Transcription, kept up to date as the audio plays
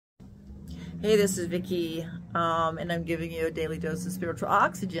Hey, this is Vickie, and I'm giving you a daily dose of spiritual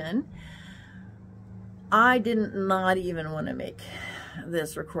oxygen. I did not even want to make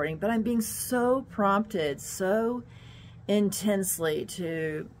this recording, but I'm being so prompted, so intensely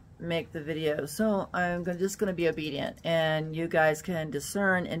to make the video. So I'm just going to be obedient, and you guys can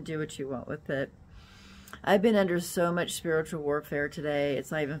discern and do what you want with it. I've been under so much spiritual warfare today,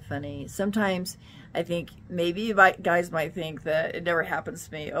 it's not even funny. Sometimes I think maybe you guys might think that it never happens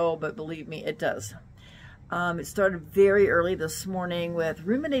to me. Oh, but believe me, it does. It started very early this morning with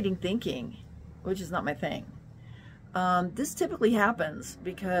ruminating thinking, which is not my thing. This typically happens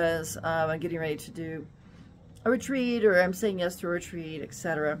because I'm getting ready to do a retreat, or I'm saying yes to a retreat,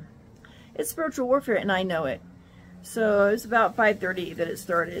 etc. It's spiritual warfare, and I know it. So it was about 5:30 that it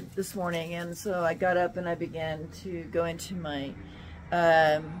started this morning, and so I got up and I began to go into my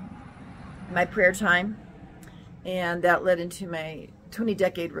my prayer time, and that led into my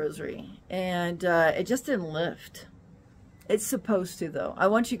 20-decade rosary, and it just didn't lift. It's supposed to, though. I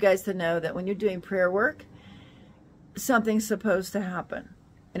want you guys to know that when you're doing prayer work, something's supposed to happen,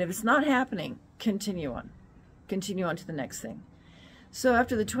 and if it's not happening, continue on to the next thing. So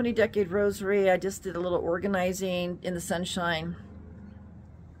after the 20-decade rosary, I just did a little organizing in the sunshine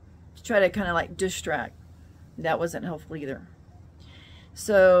to try to kind of like distract. That wasn't helpful either.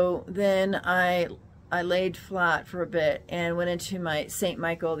 So then I laid flat for a bit and went into my St.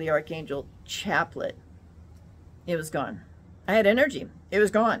 Michael the Archangel chaplet. It was gone. I had energy. It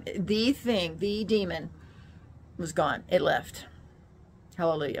was gone. The thing, the demon was gone. It left.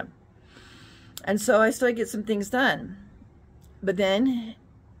 Hallelujah. And so I started to get some things done. But then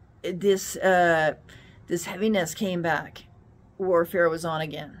this heaviness came back. Warfare was on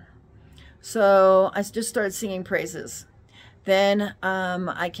again. So I just started singing praises. Then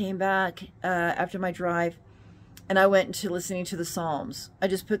I came back after my drive, and I went into listening to the Psalms. I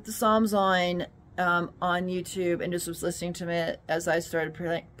just put the Psalms on YouTube and just was listening to it as I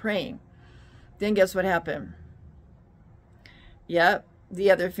started praying. Then guess what happened? Yep,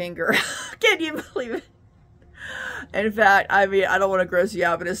 the other finger. Can you believe it? In fact, I mean, I don't want to gross you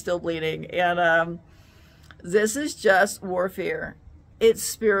out, but it's still bleeding. And this is just warfare. It's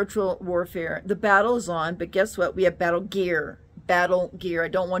spiritual warfare. The battle is on, but guess what? We have battle gear. Battle gear. I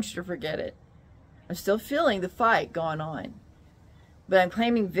don't want you to forget it. I'm still feeling the fight going on, but I'm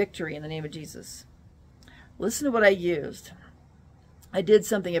claiming victory in the name of Jesus. Listen to what I used. I did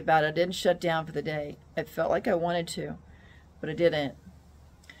something about it. I didn't shut down for the day. I felt like I wanted to, but I didn't.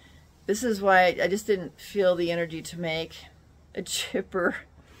 This is why I just didn't feel the energy to make a chipper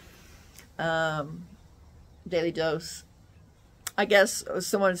daily dose. I guess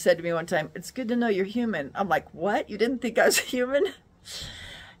someone said to me one time, "It's good to know you're human." I'm like, what? You didn't think I was human?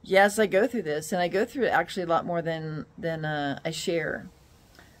 Yes, I go through this, and I go through it actually a lot more than I share.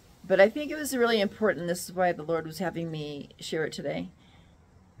 But I think it was really important. This is why the Lord was having me share it today.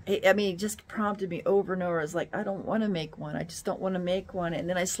 I mean, it just prompted me over and over. I was like, I don't want to make one. I just don't want to make one. And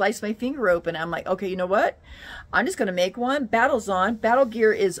then I sliced my finger open. I'm like, okay, you know what? I'm just going to make one. Battle's on. Battle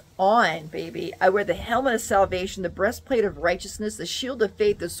gear is on, baby. I wear the helmet of salvation, the breastplate of righteousness, the shield of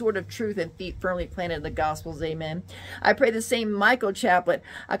faith, the sword of truth, and feet firmly planted in the Gospels. Amen. I pray the St. Michael chaplet.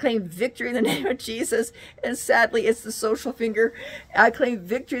 I claim victory in the name of Jesus. And sadly, it's the social finger. I claim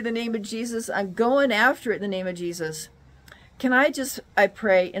victory in the name of Jesus. I'm going after it in the name of Jesus. Can I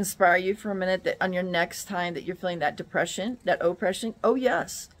pray, inspire you for a minute that on your next time that you're feeling that depression, that oppression? Oh,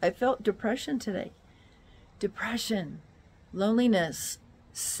 yes, I felt depression today. Depression, loneliness,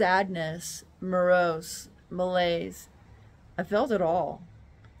 sadness, morose, malaise. I felt it all.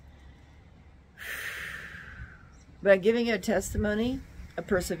 But I'm giving you a testimony of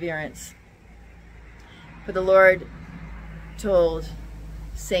perseverance. For the Lord told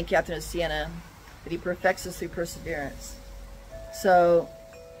St. Catherine of Siena that he perfects us through perseverance. So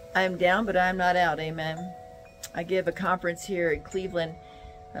I'm down, but I'm not out. Amen. I give a conference here in Cleveland.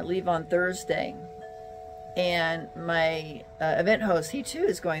 I leave on Thursday. And my event host, he too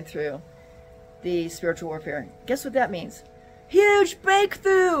is going through the spiritual warfare. Guess what that means? Huge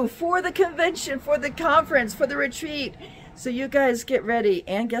breakthrough for the convention, for the conference, for the retreat. So you guys get ready.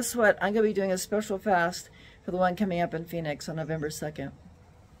 And guess what? I'm going to be doing a special fast for the one coming up in Phoenix on November 2nd.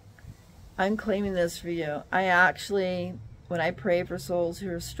 I'm claiming this for you. I actually... When I pray for souls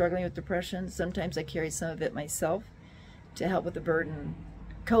who are struggling with depression, sometimes I carry some of it myself to help with the burden.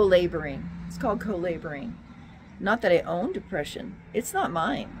 Co-laboring. It's called co-laboring. Not that I own depression. It's not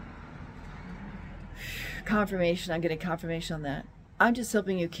mine. Confirmation. I'm getting confirmation on that. I'm just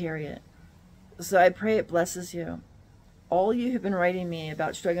helping you carry it. So I pray it blesses you. All you have been writing me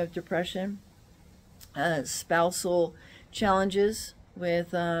about struggling with depression, spousal challenges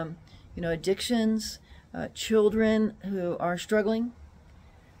with you know, addictions, children who are struggling.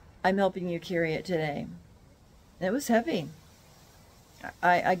 I'm helping you carry it today. It was heavy.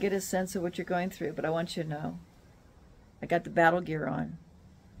 I get a sense of what you're going through, but I want you to know, I got the battle gear on.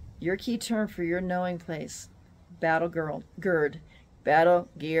 Your key term for your knowing place, battle gird, battle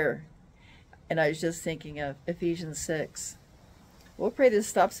gear. And I was just thinking of Ephesians 6. We'll pray this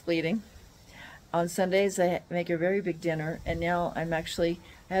stops bleeding. On Sundays, I make a very big dinner, and now I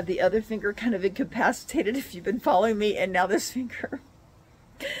have the other finger kind of incapacitated if you've been following me, and now this finger.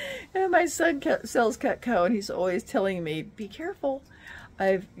 And my son sells Cutco, and he's always telling me, be careful.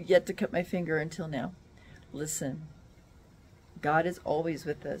 I've yet to cut my finger until now. Listen, God is always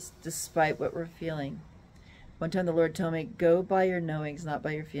with us, despite what we're feeling. One time the Lord told me, go by your knowings, not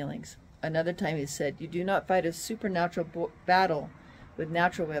by your feelings. Another time he said, you do not fight a supernatural battle with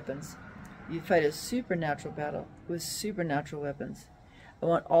natural weapons. You fight a supernatural battle with supernatural weapons. I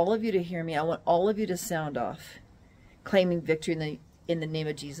want all of you to hear me. I want all of you to sound off, claiming victory in the name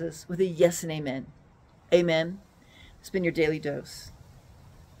of Jesus with a yes and amen. Amen. It's been your daily dose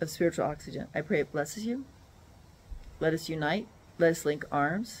of spiritual oxygen. I pray it blesses you. Let us unite. Let us link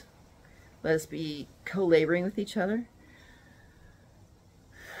arms. Let us be co-laboring with each other.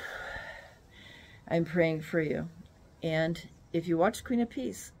 I'm praying for you. And if you watched Queen of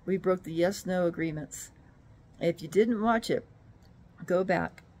Peace, we broke the yes-no agreements. If you didn't watch it, go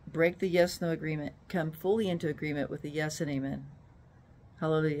back, break the yes-no agreement, come fully into agreement with the yes and amen.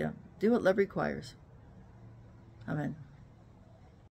 Hallelujah. Do what love requires. Amen.